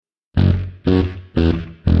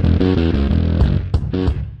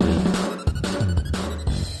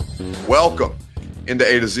welcome into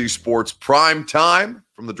A to Z Sports Prime Time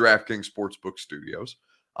from the DraftKings Sportsbook Studios.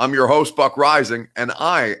 I'm your host, Buck Rising, and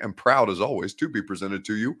I am proud, as always, to be presented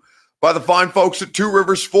to you by the fine folks at Two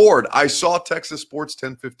Rivers Ford. I saw Texas Sports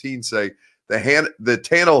 1015 say the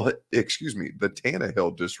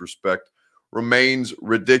Tannehill disrespect remains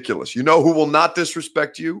ridiculous. You know who will not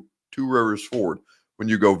disrespect you? Two Rivers Ford. When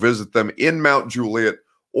you go visit them in Mount Juliet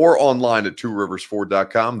or online at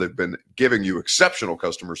tworiversford.com, they've been giving you exceptional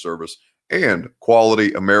customer service and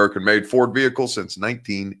quality American-made Ford vehicles since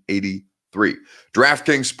 1983.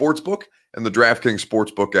 DraftKings Sportsbook and the DraftKings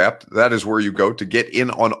Sportsbook app, that is where you go to get in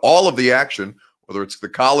on all of the action, whether it's the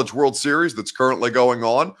College World Series that's currently going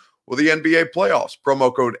on or the NBA playoffs.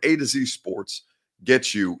 Promo code A to Z Sports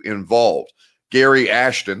gets you involved. Gary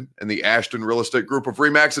Ashton and the Ashton Real Estate Group of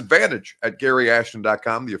RE/MAX Advantage at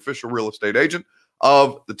GaryAshton.com, the official real estate agent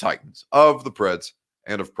of the Titans, of the Preds,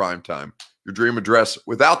 and of Primetime. Your dream address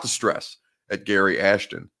without the stress at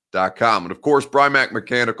GaryAshton.com. And of course, Brymac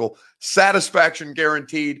Mechanical, satisfaction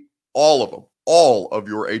guaranteed, all of them, all of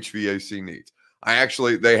your HVAC needs.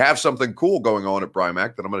 They have something cool going on at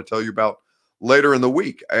Brymac that I'm going to tell you about later in the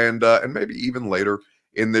week and maybe even later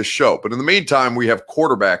in this show. But in the meantime, we have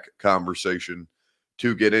quarterback conversation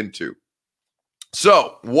to get into.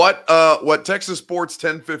 So what Texas Sports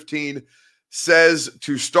 1015 says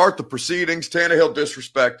to start the proceedings, Tannehill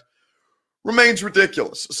disrespect remains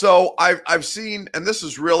ridiculous. So I've seen, and this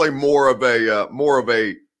is really more of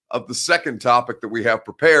the second topic that we have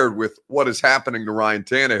prepared with what is happening to Ryan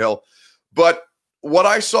Tannehill. But what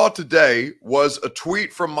I saw today was a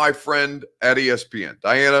tweet from my friend at ESPN.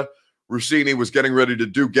 Diana Rossini was getting ready to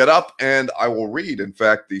do Get Up, and I will read, in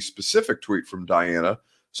fact, the specific tweet from Diana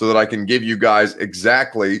so that I can give you guys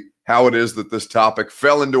exactly how it is that this topic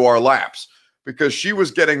fell into our laps, because she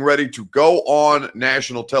was getting ready to go on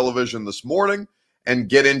national television this morning and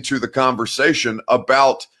get into the conversation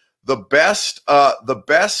about the best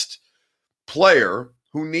player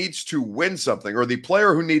who needs to win something, or the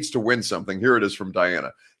player who needs to win something. Here it is from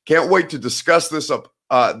Diana. Can't wait to discuss this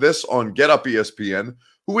on Get Up ESPN.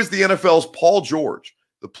 Who is the NFL's Paul George,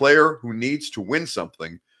 the player who needs to win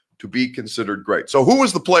something to be considered great? So who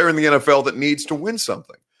is the player in the NFL that needs to win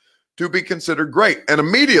something to be considered great? And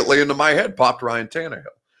immediately into my head popped Ryan Tannehill.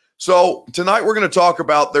 So tonight we're going to talk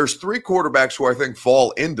about, there's three quarterbacks who I think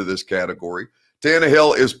fall into this category.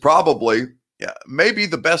 Tannehill is probably, maybe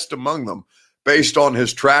the best among them based on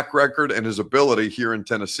his track record and his ability here in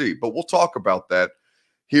Tennessee. But we'll talk about that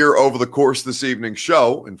here over the course of this evening's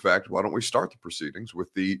show. In fact, why don't we start the proceedings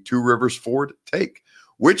with the Two Rivers Ford take?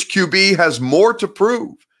 Which QB has more to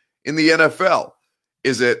prove in the NFL?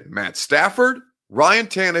 Is it Matt Stafford, Ryan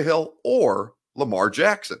Tannehill, or Lamar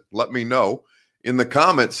Jackson? Let me know in the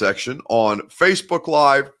comment section on Facebook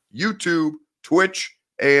Live, YouTube, Twitch,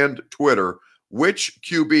 and Twitter, which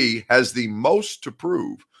QB has the most to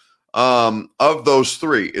prove of those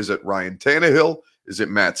three. Is it Ryan Tannehill? Is it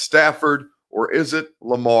Matt Stafford? Or is it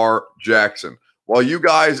Lamar Jackson? While you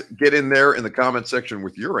guys get in there in the comment section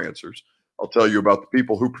with your answers, I'll tell you about the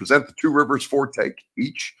people who present the Two Rivers Ford take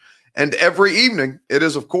each and every evening. It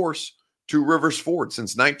is, of course, Two Rivers Ford.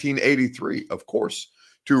 Since 1983, of course,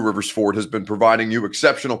 Two Rivers Ford has been providing you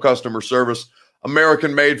exceptional customer service,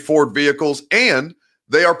 American-made Ford vehicles, and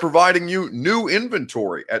they are providing you new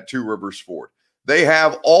inventory at Two Rivers Ford. They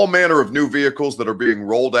have all manner of new vehicles that are being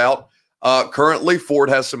rolled out. Currently, Ford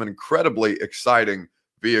has some incredibly exciting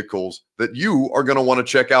vehicles that you are going to want to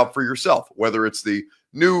check out for yourself, whether it's the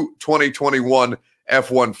new 2021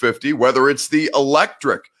 F-150, whether it's the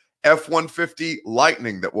electric F-150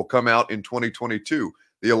 Lightning that will come out in 2022,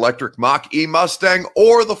 the electric Mach-E Mustang,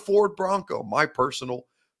 or the Ford Bronco, my personal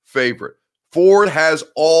favorite. Ford has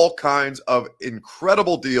all kinds of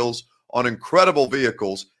incredible deals on incredible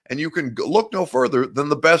vehicles, and you can look no further than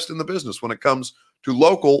the best in the business when it comes to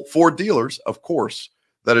local Ford dealers. Of course,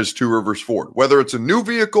 that is Two Rivers Ford. Whether it's a new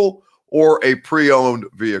vehicle or a pre-owned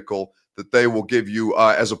vehicle that they will give you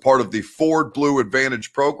as a part of the Ford Blue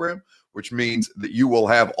Advantage program, which means that you will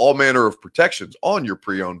have all manner of protections on your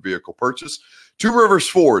pre-owned vehicle purchase. Two Rivers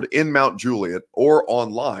Ford in Mount Juliet or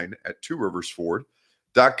online at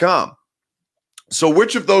tworiversford.com. So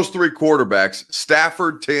which of those three quarterbacks,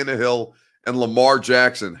 Stafford, Tannehill, and Lamar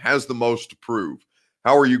Jackson, has the most to prove?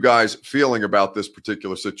 How are you guys feeling about this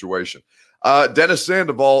particular situation? Dennis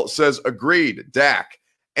Sandoval says, agreed, Dak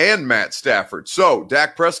and Matt Stafford. So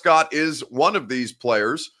Dak Prescott is one of these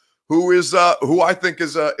players who I think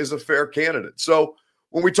is a fair candidate. So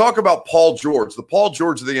when we talk about Paul George, the Paul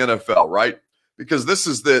George of the NFL, right? Because this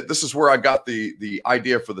is where I got the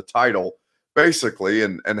idea for the title, basically,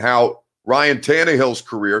 and how Ryan Tannehill's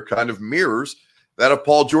career kind of mirrors that of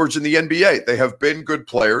Paul George in the NBA. They have been good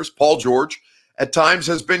players. Paul George at times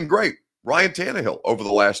has been great. Ryan Tannehill over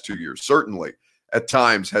the last 2 years certainly at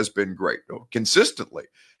times has been great. Consistently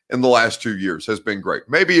in the last 2 years has been great.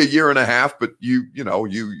 Maybe a year and a half, but you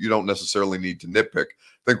don't necessarily need to nitpick.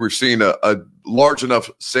 I think we've seen a large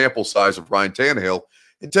enough sample size of Ryan Tannehill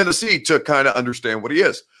in Tennessee to kind of understand what he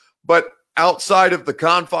is. But outside of the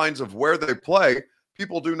confines of where they play,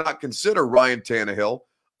 people do not consider Ryan Tannehill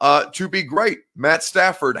to be great. Matt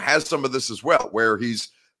Stafford has some of this as well, where he's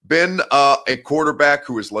been a quarterback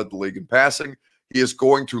who has led the league in passing. He is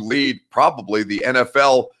going to lead probably the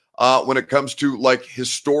NFL when it comes to like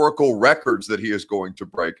historical records that he is going to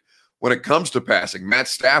break. When it comes to passing, Matt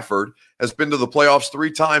Stafford has been to the playoffs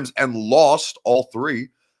 3 times and lost all 3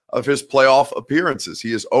 of his playoff appearances.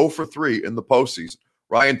 He is 0 for 3 in the postseason.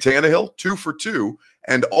 Ryan Tannehill, 2 for 2,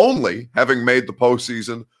 and only having made the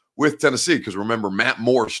postseason with Tennessee, because remember, Matt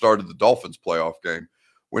Moore started the Dolphins playoff game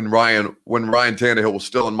when Ryan Tannehill was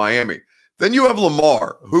still in Miami. Then you have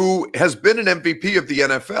Lamar, who has been an MVP of the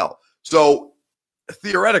NFL. So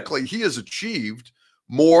theoretically, he has achieved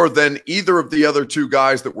more than either of the other 2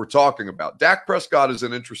 guys that we're talking about. Dak Prescott is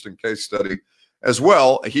an interesting case study as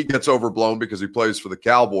well. He gets overblown because he plays for the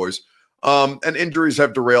Cowboys, and injuries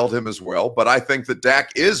have derailed him as well. But I think that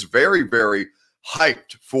Dak is very, very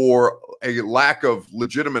hyped for a lack of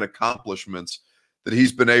legitimate accomplishments that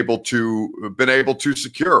he's been able to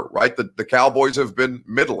secure, right? The Cowboys have been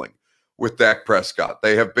middling with Dak Prescott.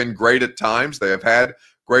 They have been great at times. They have had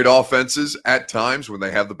great offenses at times when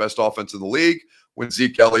they have the best offense in the league, when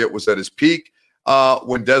Zeke Elliott was at his peak,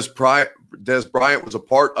 when Des Bryant was a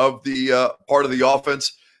part of the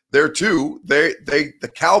offense there too.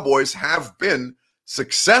 The Cowboys have been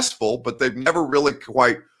successful, but they've never really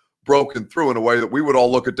quite broken through in a way that we would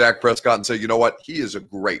all look at Dak Prescott and say, you know what, he is a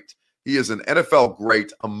great. He is an NFL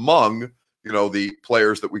great among, the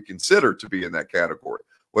players that we consider to be in that category.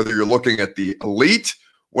 Whether you're looking at the elite,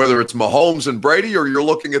 whether it's Mahomes and Brady, or you're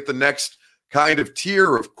looking at the next kind of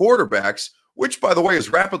tier of quarterbacks, which, by the way, is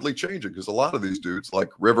rapidly changing because a lot of these dudes like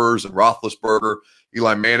Rivers and Roethlisberger,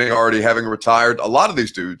 Eli Manning already having retired, a lot of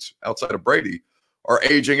these dudes outside of Brady are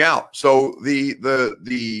aging out. So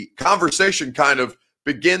the conversation kind of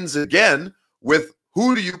begins again with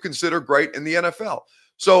who do you consider great in the NFL?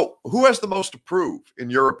 So who has the most to prove, in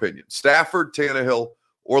your opinion? Stafford, Tannehill,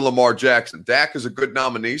 or Lamar Jackson? Dak is a good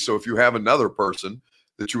nominee, so if you have another person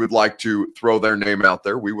that you would like to throw their name out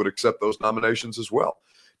there, we would accept those nominations as well.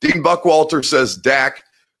 Dean Buckwalter says Dak.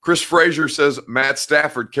 Chris Frazier says Matt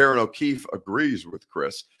Stafford. Karen O'Keefe agrees with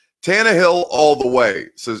Chris. Tannehill all the way,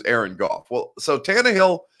 says Aaron Goff. Well, so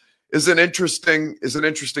Tannehill is an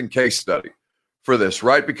interesting case study for this,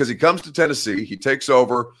 right? Because he comes to Tennessee, he takes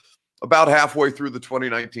over about halfway through the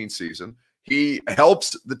 2019 season. He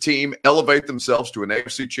helps the team elevate themselves to an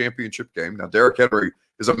AFC championship game. Now, Derrick Henry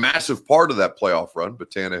is a massive part of that playoff run, but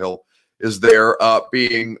Tannehill is there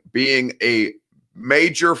being a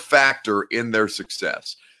major factor in their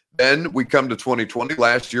success. Then we come to 2020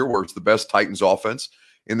 last year, where it's the best Titans offense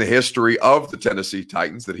in the history of the Tennessee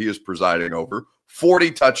Titans that he is presiding over.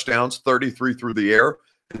 40 touchdowns, 33 through the air,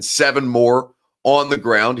 and 7 more on the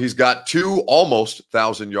ground. He's got 2 almost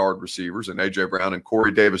 1,000-yard receivers, and A.J. Brown and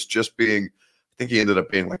Corey Davis just being, I think he ended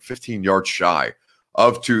up being like 15 yards shy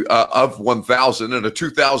of 1,000, and a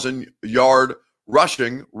 2,000-yard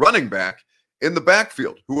rushing running back in the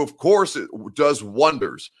backfield, who, of course, does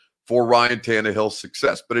wonders for Ryan Tannehill's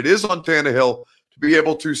success. But it is on Tannehill to be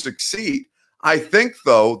able to succeed. I think,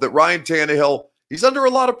 though, that Ryan Tannehill, he's under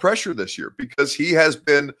a lot of pressure this year because he has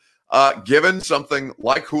been given something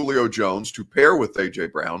like Julio Jones to pair with A.J.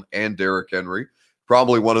 Brown and Derrick Henry,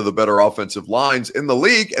 probably one of the better offensive lines in the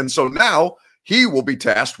league. And so now he will be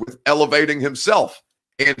tasked with elevating himself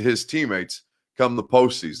and his teammates come the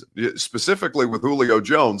postseason. Specifically with Julio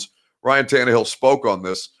Jones, Ryan Tannehill spoke on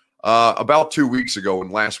this about 2 weeks ago when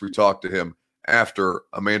last we talked to him after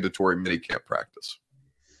a mandatory minicamp practice.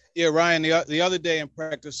 Yeah, Ryan, the other day in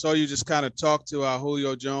practice, so you just kind of talked to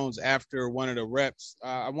Julio Jones after one of the reps.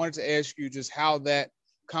 I wanted to ask you just how that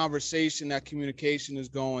conversation, that communication is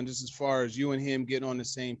going, just as far as you and him getting on the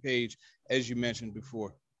same page, as you mentioned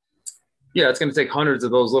before. Yeah, it's going to take hundreds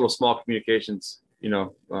of those little small communications,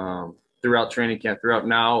 throughout training camp, throughout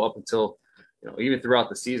now up until, even throughout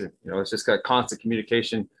the season. It's just got constant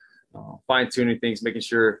communication, fine-tuning things, making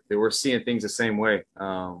sure that we're seeing things the same way.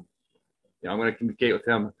 I'm going to communicate with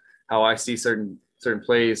him how I see certain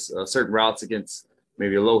plays, certain routes against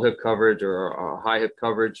maybe a low hip coverage or a high hip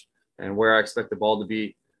coverage, and where I expect the ball to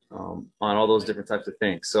be on all those different types of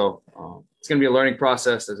things. So it's going to be a learning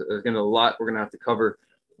process. There's going to be a lot we're going to have to cover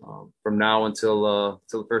from now until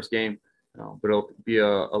the first game. But it'll be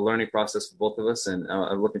a learning process for both of us, and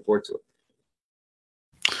I'm looking forward to it.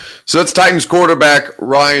 So that's Titans quarterback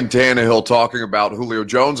Ryan Tannehill talking about Julio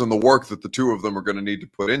Jones and the work that the two of them are going to need to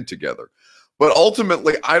put in together. But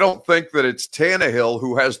ultimately, I don't think that it's Tannehill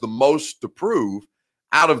who has the most to prove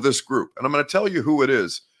out of this group. And I'm going to tell you who it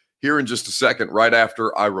is here in just a second, right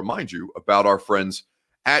after I remind you about our friends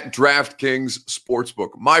at DraftKings Sportsbook.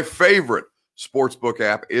 My favorite sportsbook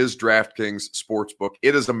app is DraftKings Sportsbook.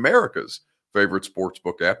 It is America's favorite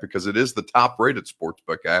sportsbook app because it is the top-rated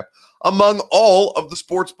sportsbook app among all of the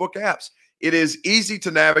sportsbook apps. It is easy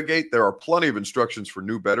to navigate. There are plenty of instructions for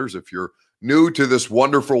new bettors if you're new to this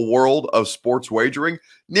wonderful world of sports wagering.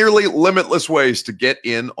 Nearly limitless ways to get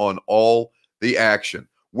in on all the action.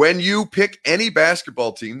 When you pick any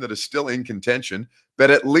basketball team that is still in contention,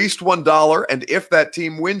 bet at least $1, and if that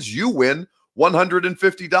team wins, you win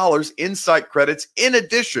 $150 in site credits in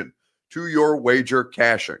addition to your wager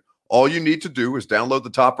cashing. All you need to do is download the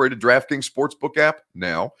top-rated DraftKings Sportsbook app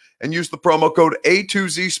now and use the promo code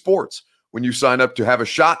A2Z Sports when you sign up to have a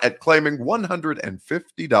shot at claiming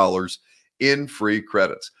 $150 in free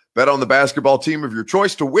credits. Bet on the basketball team of your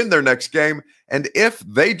choice to win their next game, and if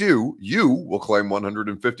they do, you will claim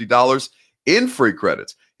 $150 in free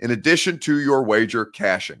credits in addition to your wager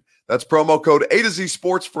cashing. That's promo code A2Z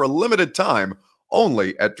Sports for a limited time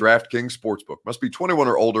only at DraftKings Sportsbook. Must be 21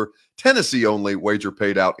 or older. Tennessee only. Wager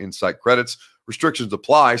paid out in site credits. Restrictions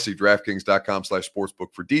apply. See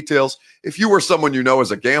DraftKings.com/sportsbook for details. If you or someone you know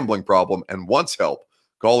has a gambling problem and wants help,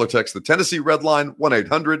 call or text the Tennessee Red Line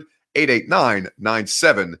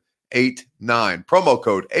 1-800-889-9789. Promo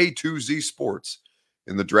code A2Z Sports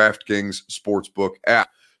in the DraftKings Sportsbook app.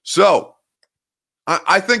 So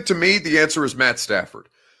I think to me the answer is Matt Stafford.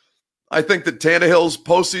 I think that Tannehill's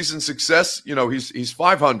postseason success, he's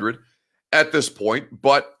 500 at this point,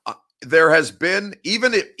 but there has been,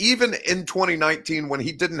 even in 2019 when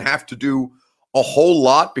he didn't have to do a whole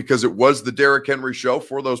lot because it was the Derrick Henry show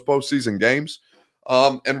for those postseason games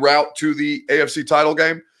en route to the AFC title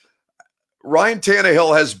game, Ryan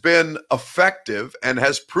Tannehill has been effective and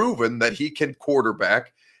has proven that he can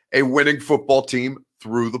quarterback a winning football team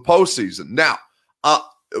through the postseason. Now,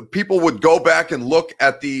 people would go back and look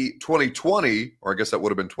at the 2020, or I guess that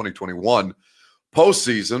would have been 2021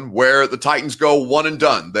 postseason, where the Titans go one and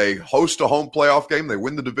done. They host a home playoff game, they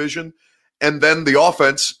win the division, and then the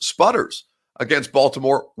offense sputters against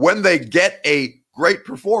Baltimore when they get a great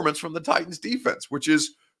performance from the Titans defense, which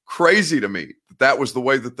is crazy to me. That was the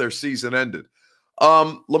way that their season ended.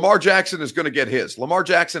 Lamar Jackson is going to get his. Lamar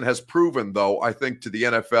Jackson has proven, though, I think, to the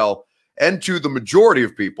NFL and to the majority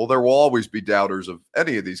of people, there will always be doubters of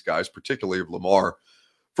any of these guys, particularly of Lamar,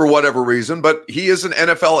 for whatever reason. But he is an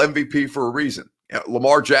NFL MVP for a reason.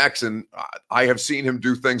 Lamar Jackson, I have seen him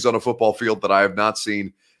do things on a football field that I have not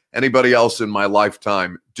seen anybody else in my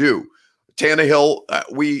lifetime do. Tannehill,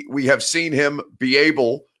 we have seen him be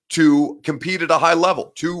able to compete at a high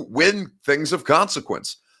level, to win things of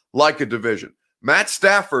consequence, like a division. Matt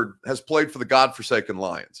Stafford has played for the godforsaken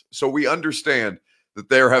Lions. So we understand that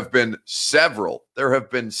there have been several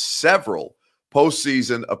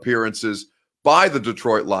postseason appearances by the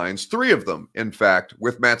Detroit Lions, 3 of them, in fact,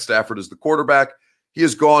 with Matt Stafford as the quarterback. He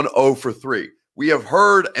has gone 0 for 3. We have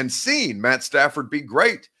heard and seen Matt Stafford be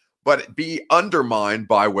great, but be undermined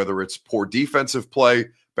by whether it's poor defensive play,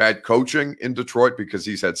 bad coaching in Detroit, because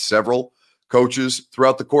he's had several coaches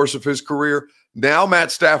throughout the course of his career. Now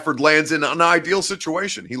Matt Stafford lands in an ideal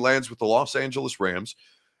situation. He lands with the Los Angeles Rams,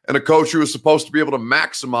 and a coach who is supposed to be able to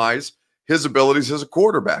maximize his abilities as a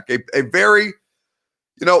quarterback. A very,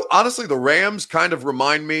 honestly, the Rams kind of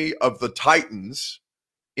remind me of the Titans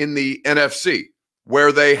in the NFC,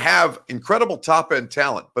 where they have incredible top-end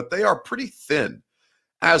talent, but they are pretty thin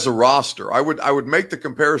as a roster. I would make the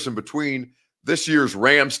comparison between this year's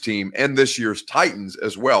Rams team and this year's Titans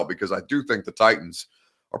as well, because I do think the Titans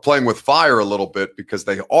are playing with fire a little bit because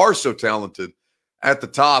they are so talented at the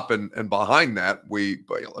top, and behind that,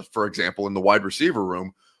 for example, in the wide receiver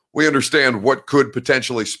room, we understand what could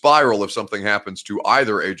potentially spiral if something happens to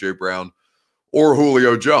either A.J. Brown or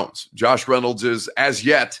Julio Jones. Josh Reynolds is, as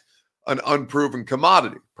yet, an unproven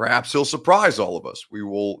commodity. Perhaps he'll surprise all of us.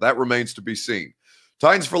 That remains to be seen.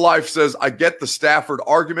 Titans for Life says, I get the Stafford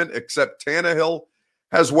argument, except Tannehill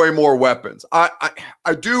has way more weapons. I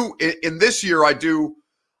do, in this year, I do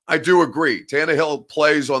agree. Tannehill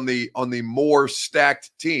plays on the more stacked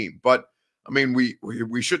team, but I mean, we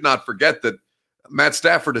should not forget that Matt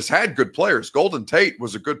Stafford has had good players. Golden Tate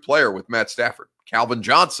was a good player with Matt Stafford. Calvin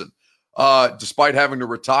Johnson, despite having to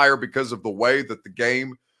retire because of the way that the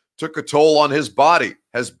game took a toll on his body,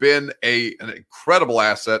 has been an incredible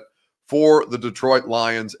asset for the Detroit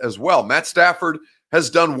Lions as well. Matt Stafford has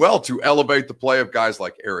done well to elevate the play of guys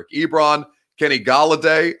like Eric Ebron, Kenny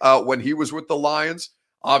Golladay when he was with the Lions.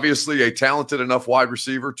 Obviously, a talented enough wide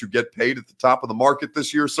receiver to get paid at the top of the market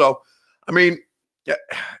this year. So, I mean,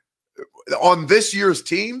 on this year's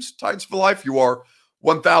teams, Titans for Life, you are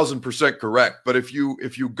 1,000% correct. But if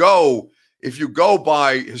you go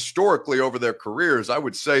by historically over their careers, I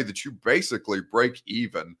would say that you basically break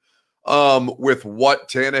even with what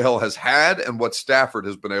Tannehill has had and what Stafford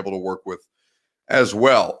has been able to work with as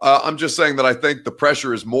well. I'm just saying that I think the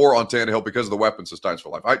pressure is more on Tannehill because of the weapons of Titans for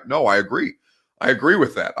Life. I agree. I agree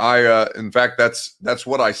with that. In fact, that's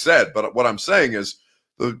what I said. But what I'm saying is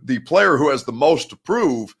the player who has the most to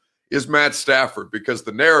prove is Matt Stafford, because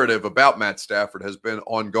the narrative about Matt Stafford has been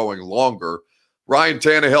ongoing longer. Ryan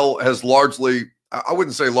Tannehill has largely, I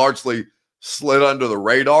wouldn't say largely, slid under the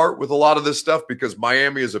radar with a lot of this stuff because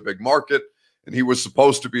Miami is a big market and he was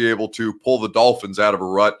supposed to be able to pull the Dolphins out of a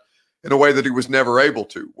rut in a way that he was never able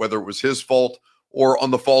to, whether it was his fault or on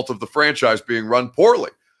the fault of the franchise being run poorly.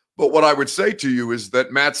 But what I would say to you is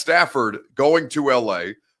that Matt Stafford going to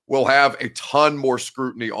LA will have a ton more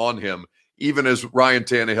scrutiny on him, even as Ryan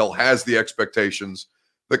Tannehill has the expectations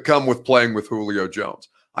that come with playing with Julio Jones.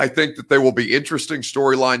 I think that there will be interesting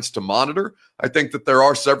storylines to monitor. I think that there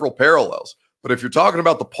are several parallels. But if you're talking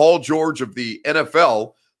about the Paul George of the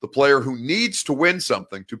NFL, the player who needs to win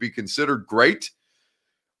something to be considered great,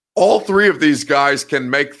 all three of these guys can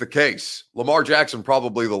make the case. Lamar Jackson,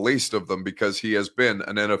 probably the least of them because he has been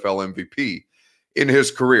an NFL MVP in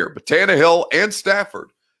his career. But Tannehill and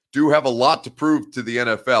Stafford do have a lot to prove to the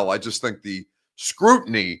NFL. I just think the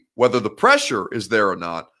scrutiny, whether the pressure is there or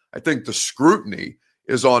not, I think the scrutiny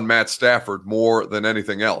is on Matt Stafford more than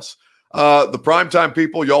anything else. The primetime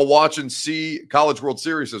people, y'all watching College World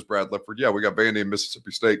Series, says Brad Lifford. Yeah, we got Vandy and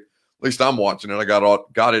Mississippi State. At least I'm watching it. I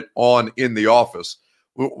got it on in the office.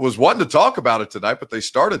 Was wanting to talk about it tonight, but they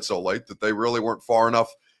started so late that they really weren't far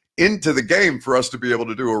enough into the game for us to be able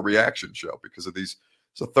to do a reaction show because of these.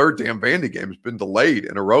 It's the third damn Vandy game has been delayed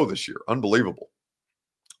in a row this year. Unbelievable.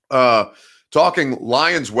 Talking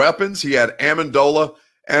Lions weapons, he had Amendola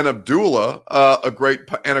and Abdullah, a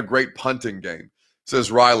great punting game,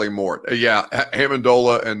 says Riley Mort. Yeah,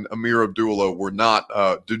 Amendola and Amir Abdullah were not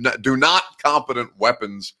do not competent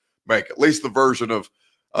weapons make. At least the version of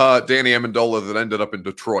Danny Amendola that ended up in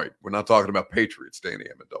Detroit. We're not talking about Patriots, Danny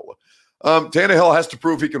Amendola. Tannehill has to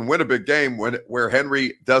prove he can win a big game where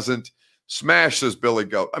Henry doesn't smash, says Billy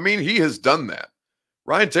Goat. I mean, he has done that.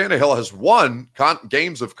 Ryan Tannehill has won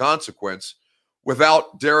games of consequence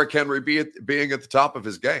without Derrick Henry being at the top of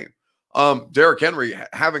his game. Having Derrick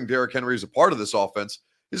Henry as a part of this offense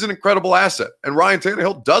is an incredible asset. And Ryan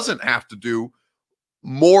Tannehill doesn't have to do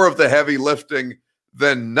more of the heavy lifting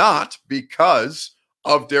than not because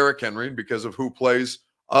of Derrick Henry and because of who plays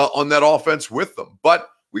on that offense with them. But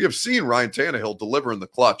we have seen Ryan Tannehill deliver in the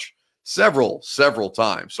clutch several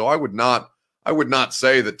times. So I would not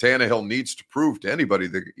say that Tannehill needs to prove to anybody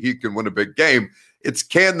that he can win a big game. It's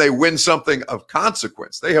can they win something of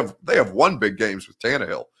consequence? They have won big games with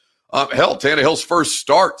Tannehill. Tannehill's first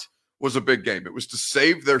start was a big game. It was to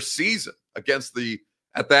save their season against the,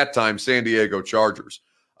 at that time, San Diego Chargers.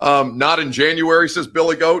 Not in January, says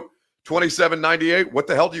Billy Goat. 27-98. What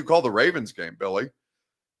the hell do you call the Ravens game, Billy?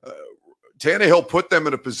 Tannehill put them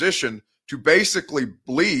in a position to basically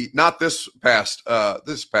bleed, not this past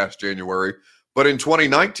January, but in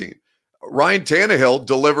 2019. Ryan Tannehill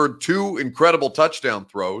delivered two incredible touchdown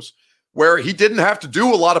throws where he didn't have to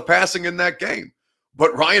do a lot of passing in that game.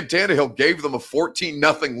 But Ryan Tannehill gave them a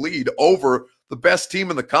 14-0 lead over the best team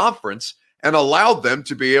in the conference and allowed them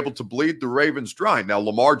to be able to bleed the Ravens dry. Now,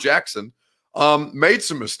 Lamar Jackson made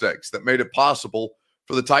some mistakes that made it possible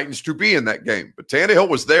for the Titans to be in that game. But Tannehill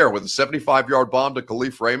was there with a 75-yard bomb to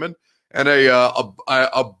Khalif Raymond and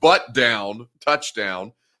a butt-down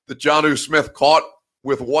touchdown that Jonnu Smith caught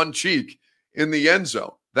with one cheek in the end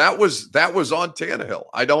zone. That was on Tannehill.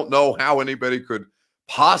 I don't know how anybody could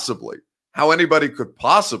possibly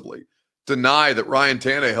deny that Ryan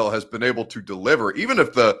Tannehill has been able to deliver, even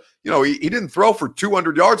if he didn't throw for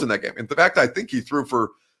 200 yards in that game. In fact, I think he threw for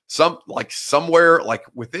somewhere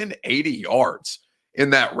within 80 yards in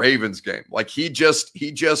that Ravens game.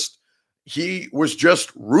 He was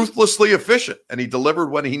just ruthlessly efficient and he delivered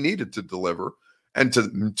when he needed to deliver. And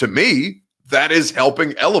to me, that is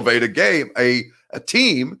helping elevate a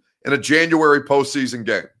team in a January postseason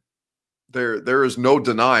game. There is no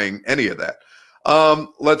denying any of that.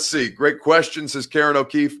 Let's see. Great question, says Karen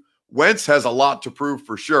O'Keefe. Wentz has a lot to prove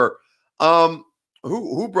for sure.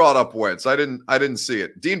 Who brought up Wentz? I didn't see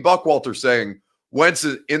it. Dean Buckwalter saying Wentz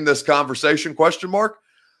is in this conversation, ?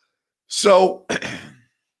 So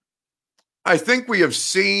I think we have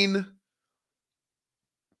seen,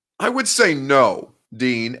 I would say no,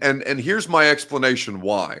 Dean, and here's my explanation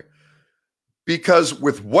why. Because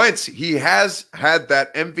with Wentz, he has had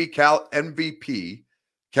that MVP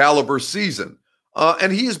caliber season.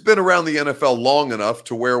 And he has been around the NFL long enough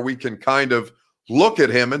to where we can kind of look at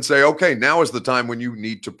him and say, okay, now is the time when you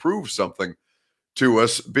need to prove something to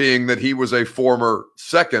us, being that he was a former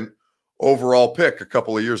second overall pick a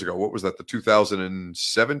couple of years ago. What was that, the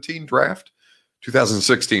 2017 draft?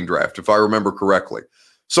 2016 draft, if I remember correctly.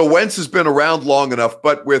 So Wentz has been around long enough,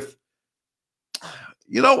 but with,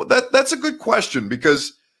 that's a good question,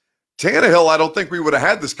 because Tannehill, I don't think we would have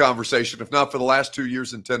had this conversation if not for the last 2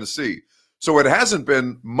 years in Tennessee. So it hasn't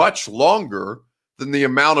been much longer than the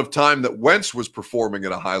amount of time that Wentz was performing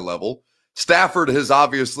at a high level. Stafford has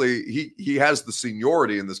obviously, he has the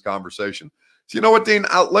seniority in this conversation. So you know what, Dean?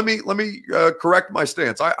 Let me correct my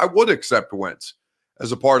stance. I would accept Wentz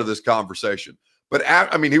as a part of this conversation, but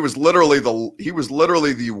he was literally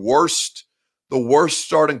the worst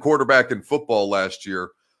starting quarterback in football last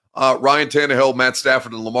year. Ryan Tannehill, Matt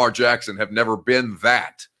Stafford, and Lamar Jackson have never been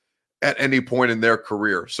that at any point in their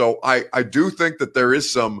career. So I do think that there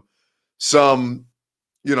is some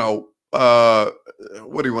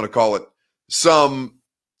what do you want to call it? Some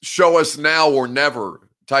show us now or never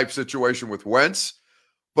type situation with Wentz.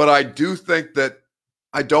 But I do think that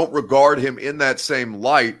I don't regard him in that same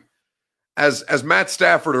light as Matt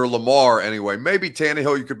Stafford or Lamar anyway. Maybe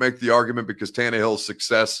Tannehill, you could make the argument because Tannehill's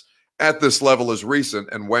success at this level is recent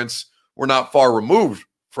and Wentz, we're not far removed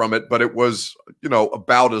from it, but it was,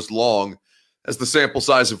 about as long as the sample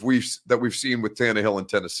size that we've seen with Tannehill in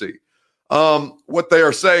Tennessee. What they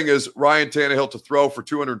are saying is Ryan Tannehill to throw for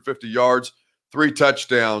 250 yards, 3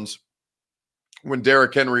 touchdowns when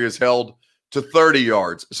Derrick Henry is held to 30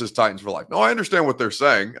 yards, says Titans for life. No, I understand what they're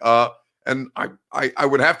saying. And I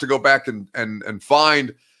would have to go back and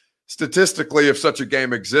find statistically if such a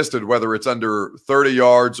game existed, whether it's under 30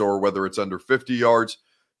 yards or whether it's under 50 yards,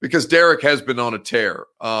 because Derrick has been on a tear,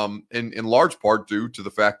 in large part due to the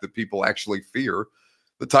fact that people actually fear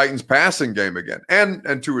the Titans passing game again,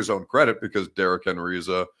 and to his own credit, because Derrick Henry is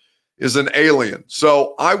an alien.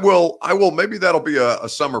 So I will maybe that'll be a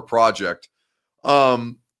summer project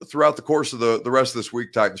throughout the course of the rest of this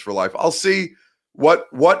week, Titans for life. I'll see what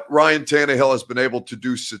Ryan Tannehill has been able to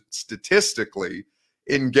do statistically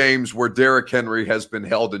in games where Derrick Henry has been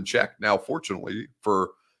held in check. Now, fortunately for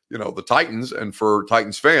the Titans and for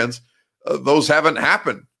Titans fans, those haven't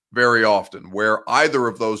happened very often, where either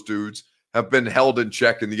of those dudes have been held in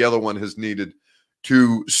check and the other one has needed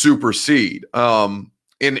to supersede in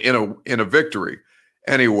a victory.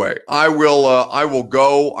 Anyway, I will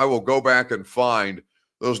go back and find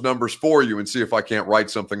those numbers for you and see if I can't write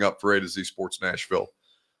something up for A to Z Sports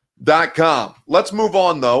Nashville.com. Let's move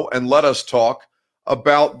on though, and let us talk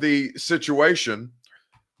about the situation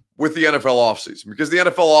with the NFL offseason, because the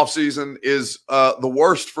NFL offseason is the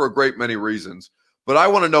worst for a great many reasons. But I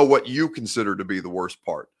want to know what you consider to be the worst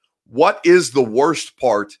part. What is the worst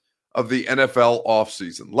part of the NFL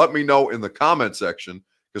offseason? Let me know in the comment section,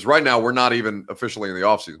 because right now we're not even officially in the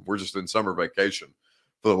offseason. We're just in summer vacation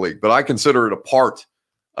for the league. But I consider it a part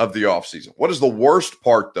of the offseason. What is the worst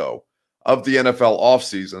part, though, of the NFL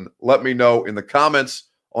offseason? Let me know in the comments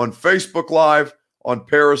on Facebook Live, on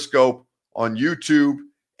Periscope, on YouTube,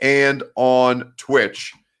 and on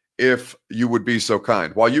Twitch, if you would be so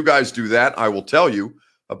kind. While you guys do that, I will tell you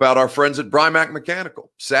about our friends at PRIMETIME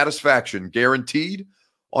Mechanical. Satisfaction guaranteed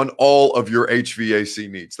on all of your HVAC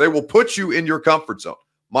needs. They will put you in your comfort zone.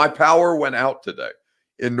 My power went out today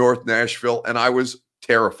in North Nashville, and I was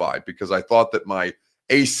terrified because I thought that my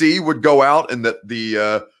AC would go out and that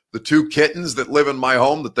the 2 kittens that live in my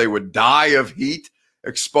home, that they would die of heat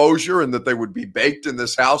exposure and that they would be baked in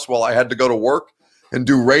this house while I had to go to work and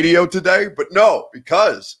do radio today. But no,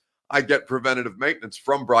 because I get preventative maintenance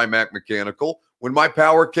from PRIMETIME Mechanical. When my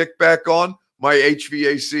power kicked back on, my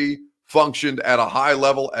HVAC functioned at a high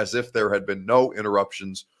level as if there had been no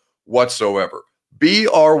interruptions whatsoever.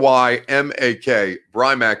 BRYMAK,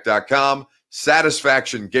 Brymac.com.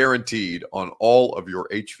 Satisfaction guaranteed on all of your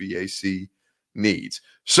HVAC needs.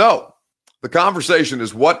 So the conversation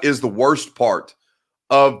is, what is the worst part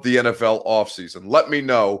of the NFL offseason? Let me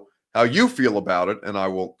know how you feel about it, and I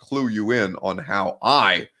will clue you in on how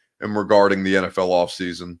I am regarding the NFL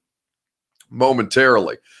offseason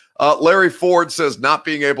momentarily. Larry Ford says not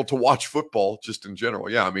being able to watch football just in general.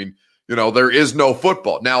 Yeah, there is no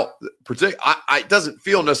football. Now, it doesn't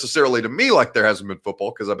feel necessarily to me like there hasn't been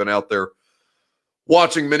football, because I've been out there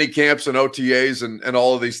watching mini camps and OTAs and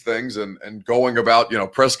all of these things and going about,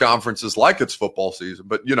 press conferences like it's football season,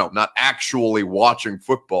 but, not actually watching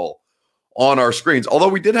football on our screens. Although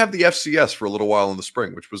we did have the FCS for a little while in the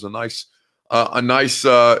spring, which was a nice, what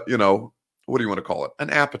do you want to call it? An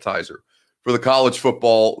appetizer for the college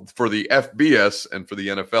football, for the FBS and for the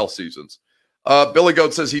NFL seasons. Billy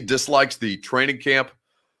Goat says he dislikes the training camp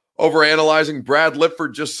overanalyzing. Brad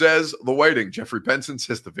Lipford just says the waiting. Jeffrey Benson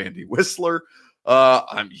says the Vandy Whistler.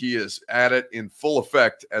 He is at it in full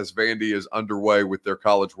effect as Vandy is underway with their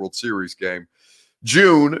College World Series game.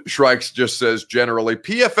 June Shrikes just says generally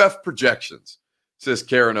PFF projections, says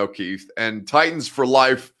Karen O'Keefe, and Titans for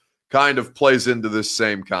Life kind of plays into this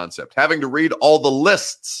same concept. Having to read all the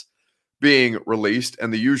lists being released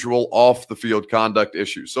and the usual off the field conduct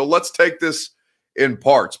issues. So let's take this in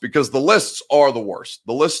parts because the lists are the worst.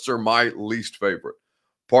 The lists are my least favorite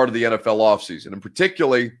part of the NFL offseason. And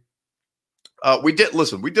particularly, we did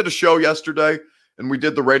a show yesterday and we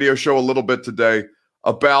did the radio show a little bit today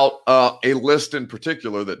about a list in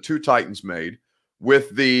particular that two Titans made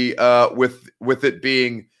with the with it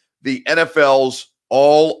being the NFL's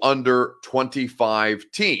all under 25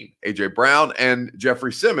 team. AJ Brown and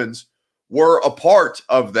Jeffrey Simmons were a part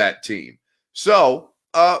of that team. So,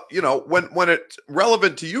 when it's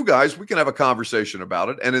relevant to you guys, we can have a conversation about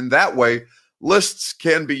it. And in that way, lists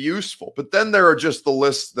can be useful. But then there are just the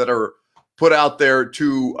lists that are put out there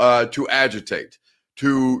to agitate,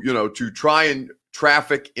 to try and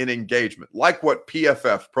traffic in engagement, like what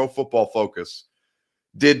PFF, Pro Football Focus,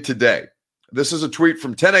 did today. This is a tweet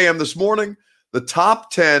from 10 a.m. this morning. The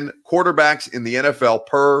top 10 quarterbacks in the NFL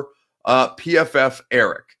per PFF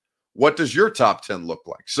Eric. What does your top 10 look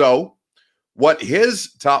like? So what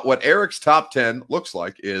Eric's top 10 looks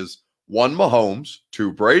like is 1 Mahomes,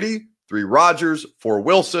 2 Brady, 3 Rodgers, 4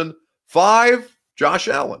 Wilson, 5 Josh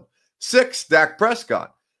Allen, 6 Dak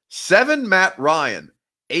Prescott, 7 Matt Ryan,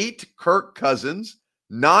 8 Kirk Cousins,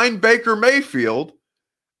 9 Baker Mayfield,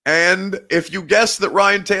 and if you guess that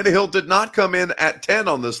Ryan Tannehill did not come in at 10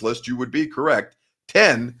 on this list, you would be correct.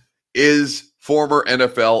 10 is former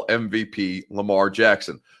NFL MVP Lamar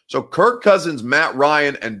Jackson. So Kirk Cousins, Matt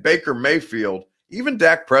Ryan, and Baker Mayfield, even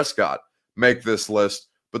Dak Prescott, make this list,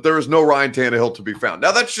 but there is no Ryan Tannehill to be found.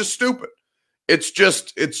 Now that's just stupid. It's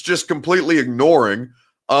just completely ignoring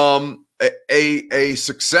a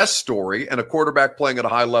success story and a quarterback playing at a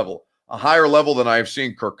high level, a higher level than I have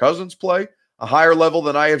seen Kirk Cousins play, a higher level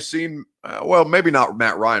than I have seen, maybe not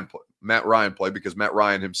Matt Ryan play because Matt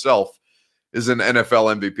Ryan himself is an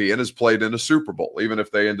NFL MVP and has played in a Super Bowl, even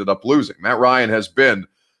if they ended up losing. Matt Ryan has been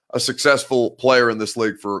a successful player in this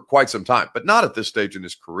league for quite some time, but not at this stage in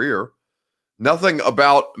his career. Nothing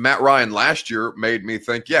about Matt Ryan last year made me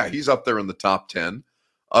think, yeah, he's up there in the top 10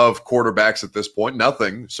 of quarterbacks at this point.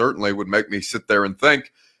 Nothing certainly would make me sit there and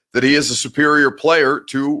think that he is a superior player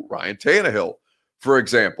to Ryan Tannehill, for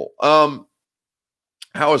example.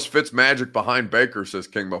 How is Fitzmagic behind Baker, says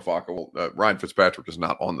King Mofaka. Well, Ryan Fitzpatrick is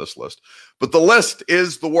not on this list. But the list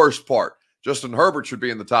is the worst part. Justin Herbert should be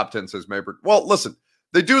in the top 10, says Maybert. Well, listen,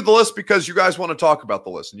 they do the list because you guys want to talk about the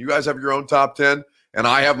list. And you guys have your own top 10, and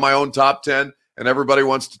I have my own top 10, and everybody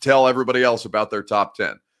wants to tell everybody else about their top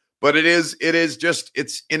 10. But it's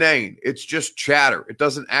inane. It's just chatter. It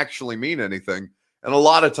doesn't actually mean anything. And a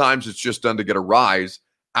lot of times it's just done to get a rise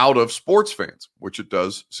out of sports fans, which it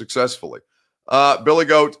does successfully. Billy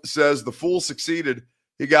Goat says the fool succeeded.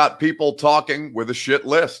 He got people talking with a shit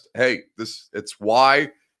list. Hey, it's why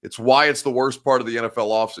it's the worst part of the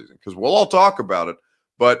NFL offseason, because we'll all talk about it,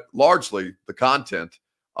 but largely the content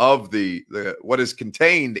of the what is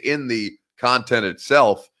contained in the content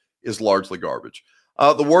itself is largely garbage.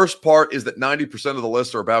 The worst part is that 90% of the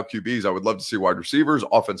lists are about QBs. I would love to see wide receivers,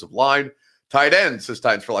 offensive line, tight ends, says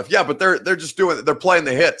Titans for Life. Yeah, but they're just doing it. They're playing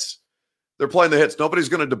the hits. They're playing the hits. Nobody's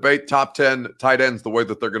going to debate top 10 tight ends the way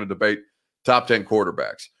that they're going to debate top 10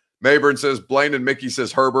 quarterbacks. Mayburn says Blaine and Mickey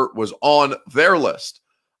says Herbert was on their list.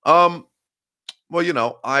 Well,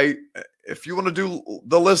 if you want to do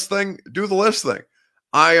the list thing, do the list thing.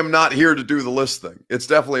 I am not here to do the list thing. It's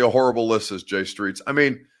definitely a horrible list, says Jay Streets. I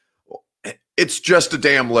mean, it's just a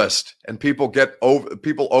damn list, and people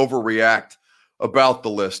overreact about the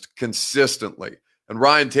list consistently. And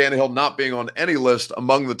Ryan Tannehill not being on any list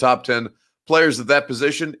among the top 10 players at that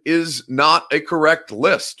position is not a correct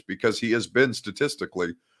list, because he has been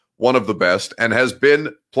statistically one of the best and has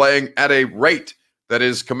been playing at a rate that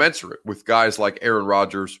is commensurate with guys like Aaron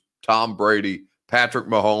Rodgers, Tom Brady, Patrick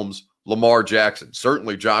Mahomes, Lamar Jackson,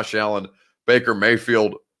 certainly Josh Allen, Baker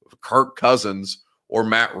Mayfield, Kirk Cousins, or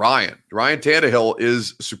Matt Ryan. Ryan Tannehill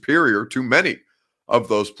is superior to many of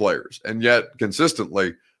those players, and yet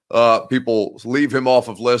consistently people leave him off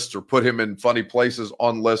of lists or put him in funny places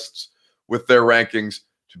on lists with their rankings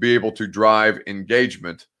to be able to drive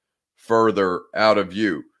engagement further out of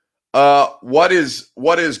you. What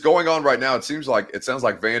is going on right now? It sounds like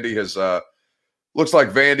Vandy has looks like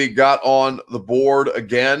Vandy got on the board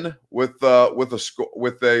again with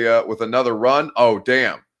another run. Oh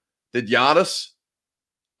damn! Did Giannis?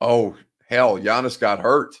 Oh hell, Giannis got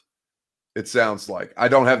hurt. It sounds like. I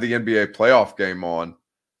don't have the NBA playoff game on.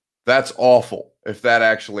 That's awful if that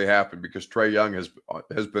actually happened, because Trae Young has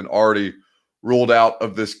been already ruled out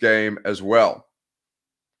of this game as well.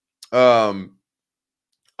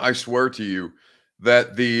 I swear to you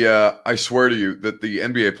that the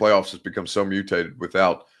NBA playoffs has become so mutated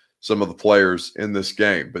without some of the players in this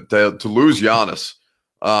game. But to lose Giannis,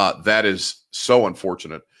 that is so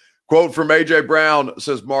unfortunate. Quote from AJ Brown,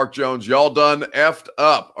 says Mark Jones, y'all done effed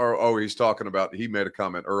up. He made a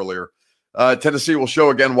comment earlier. Tennessee will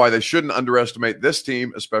show again why they shouldn't underestimate this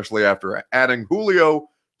team, especially after adding Julio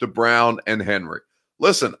to Brown and Henry.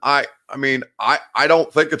 Listen, I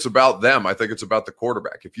don't think it's about them. I think it's about the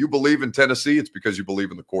quarterback. If you believe in Tennessee, it's because you believe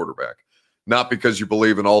in the quarterback, not because you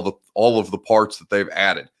believe in all of the parts that they've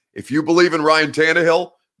added. If you believe in Ryan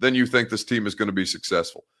Tannehill, then you think this team is going to be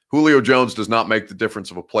successful. Julio Jones does not make the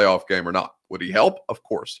difference of a playoff game or not. Would he help? Of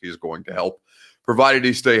course, he's going to help, provided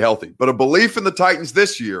he stay healthy. But a belief in the Titans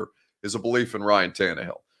this year is a belief in Ryan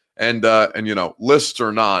Tannehill. And lists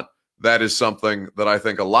or not, that is something that I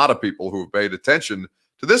think a lot of people who have paid attention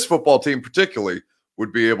to this football team particularly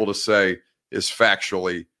would be able to say is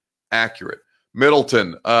factually accurate.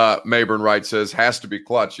 Middleton, Mayburn Wright says, has to be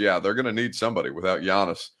clutch. Yeah, they're going to need somebody without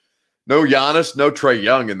Giannis. No Giannis, no Trae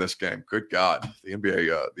Young in this game. Good God. The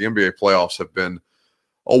NBA playoffs have been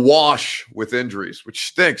awash with injuries, which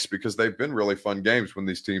stinks because they've been really fun games when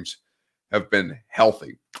these teams have been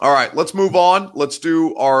healthy. All right, let's move on. Let's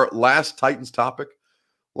do our last Titans topic,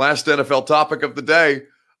 last NFL topic of the day.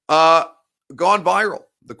 Gone viral.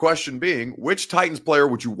 The question being, which Titans player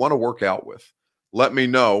would you want to work out with? Let me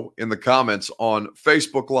know in the comments on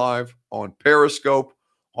Facebook Live, on Periscope,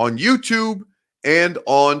 on YouTube, and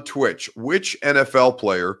on Twitch. Which NFL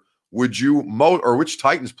player would you which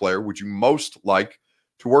Titans player would you most like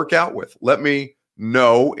to work out with? Let me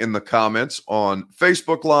know in the comments on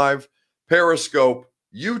Facebook Live, Periscope,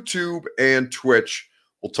 YouTube, and Twitch.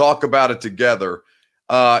 We'll talk about it together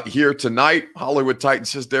here tonight. Hollywood Titan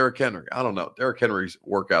says Derrick Henry. I don't know. Derrick Henry's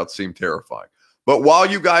workouts seem terrifying. But while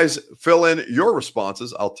you guys fill in your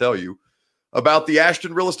responses, I'll tell you about the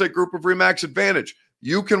Ashton Real Estate Group of RE/MAX Advantage.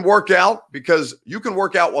 You can work out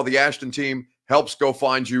while the Ashton team helps go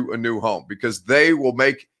find you a new home, because they will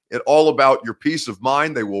make it all about your peace of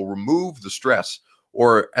mind. They will remove the stress,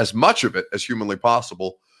 or as much of it as humanly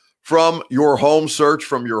possible, from your home search,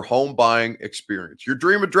 from your home buying experience. Your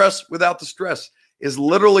dream address without the stress is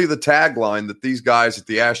literally the tagline that these guys at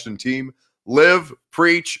the Ashton team live,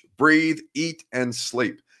 preach, breathe, eat, and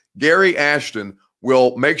sleep. Gary Ashton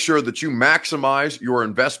will make sure that you maximize your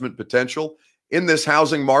investment potential in this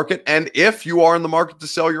housing market. And if you are in the market to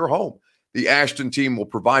sell your home, the Ashton team will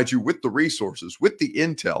provide you with the resources, with the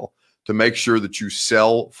intel to make sure that you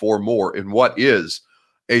sell for more in what is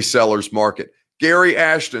a seller's market. Gary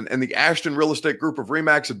Ashton and the Ashton Real Estate Group of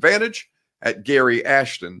RE/MAX Advantage at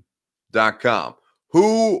GaryAshton.com.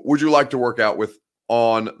 Who would you like to work out with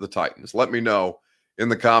on the Titans? Let me know in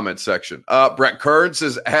the comments section. Brett Kern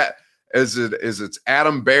says, it's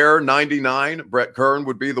Adam Bear 99. Brett Kern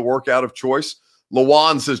would be the workout of choice.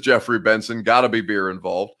 Lawan says Jeffrey Benson, got to be beer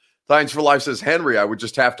involved. Titans for Life says Henry, I would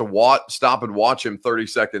just have to stop and watch him 30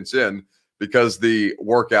 seconds in because the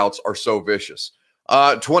workouts are so vicious.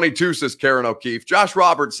 22 says Karen O'Keefe. Josh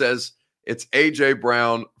Roberts says it's A.J.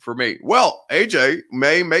 Brown for me. Well, A.J.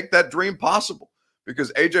 may make that dream possible,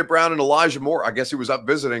 because A.J. Brown and Elijah Moore, I guess he was up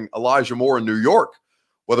visiting Elijah Moore in New York,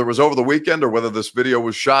 whether it was over the weekend or whether this video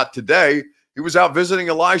was shot today. He was out visiting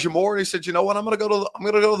Elijah Moore, and he said, you know what, I'm going to go to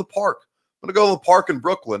the park. I'm going to go to the park in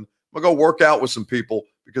Brooklyn. I'm going to go work out with some people,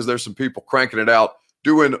 because there's some people cranking it out,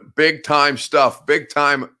 doing big time stuff, big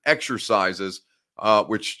time exercises,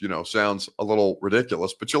 which, sounds a little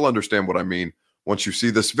ridiculous, but you'll understand what I mean once you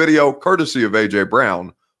see this video, courtesy of A.J.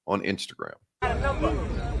 Brown on Instagram. Number.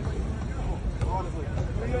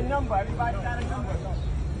 Everybody got a number.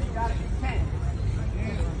 They got to be 10.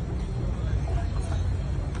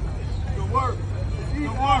 Good work.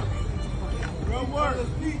 Good work. Good work.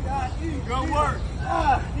 Good work.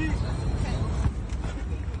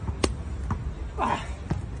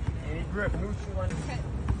 Any grip, neutral on 10.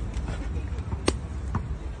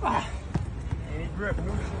 Any grip,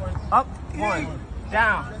 neutral on up. 1.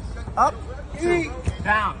 Down. Up. 2.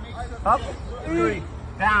 Down. Up. 3.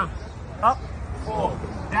 down, up, 4,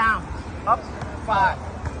 down, up,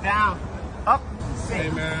 5, down, up, 6.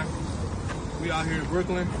 Hey man, we out here in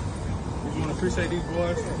Brooklyn. We just want to appreciate these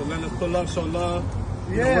boys for letting us pull up, show love.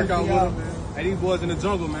 Work out with them, man. Hey, these boys in the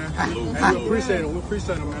jungle, man. Hey, we appreciate them. We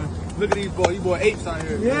appreciate them, man. Look at these boys. You boy apes out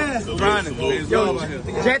here. Yeah. Grinding. Yo, out here.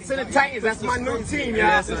 Jets and the Titans, that's my new team, y'all.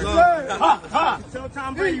 Yes, sir. Tell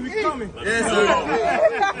Tom Brady we coming. Yes,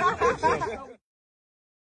 sir.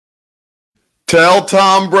 Tell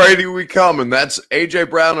Tom Brady we coming. That's A.J.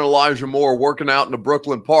 Brown and Elijah Moore working out in the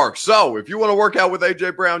Brooklyn Park. So if you want to work out with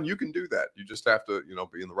A.J. Brown, you can do that. You just have to,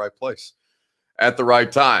 be in the right place at the right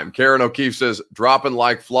time. Karen O'Keefe says, dropping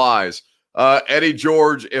like flies. Eddie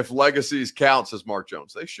George, if legacies count, says Mark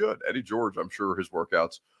Jones. They should. Eddie George, I'm sure his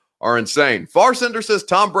workouts are insane. Farsender says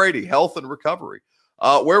Tom Brady, health and recovery.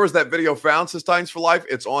 Where was that video found, says Titans for Life?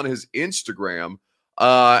 It's on his Instagram,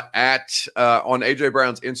 on AJ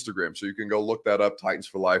Brown's Instagram. So you can go look that up, Titans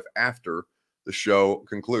for Life, after the show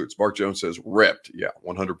concludes. Mark Jones says ripped. Yeah,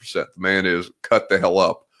 100%. The man is cut the hell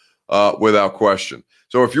up without question.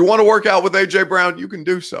 So if you want to work out with AJ Brown, you can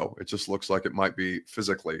do so. It just looks like it might be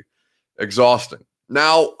physically exhausting.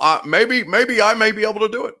 Now, maybe I may be able to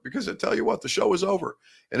do it, because I tell you what, the show is over.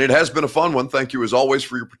 And it has been a fun one. Thank you, as always,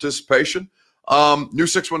 for your participation. New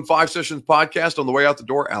 615 Sessions podcast on the way out the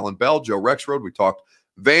door. Alan Bell, Joe Rexroad. We talked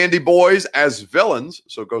Vandy Boys as villains.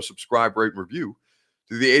 So go subscribe, rate, and review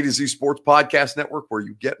to the A to Z Sports Podcast Network, where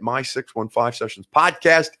you get my 615 Sessions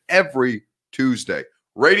podcast every Tuesday.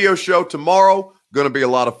 Radio show tomorrow. Going to be a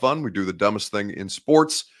lot of fun. We do the dumbest thing in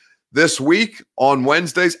sports this week on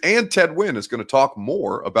Wednesdays. And Ted Wynn is going to talk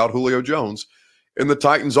more about Julio Jones in the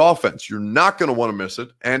Titans offense. You're not going to want to miss it.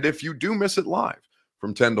 And if you do miss it live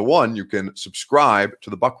from 10 to 1, you can subscribe to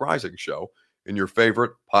the Buck Rising Show in your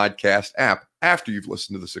favorite podcast app after you've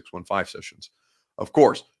listened to the 615 Sessions, of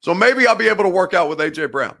course. So maybe I'll be able to work out with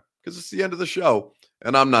AJ Brown, because it's the end of the show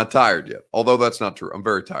and I'm not tired yet. Although that's not true. I'm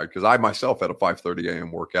very tired, because I myself had a 5:30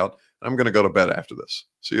 a.m. workout, and I'm going to go to bed after this.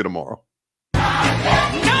 See you tomorrow.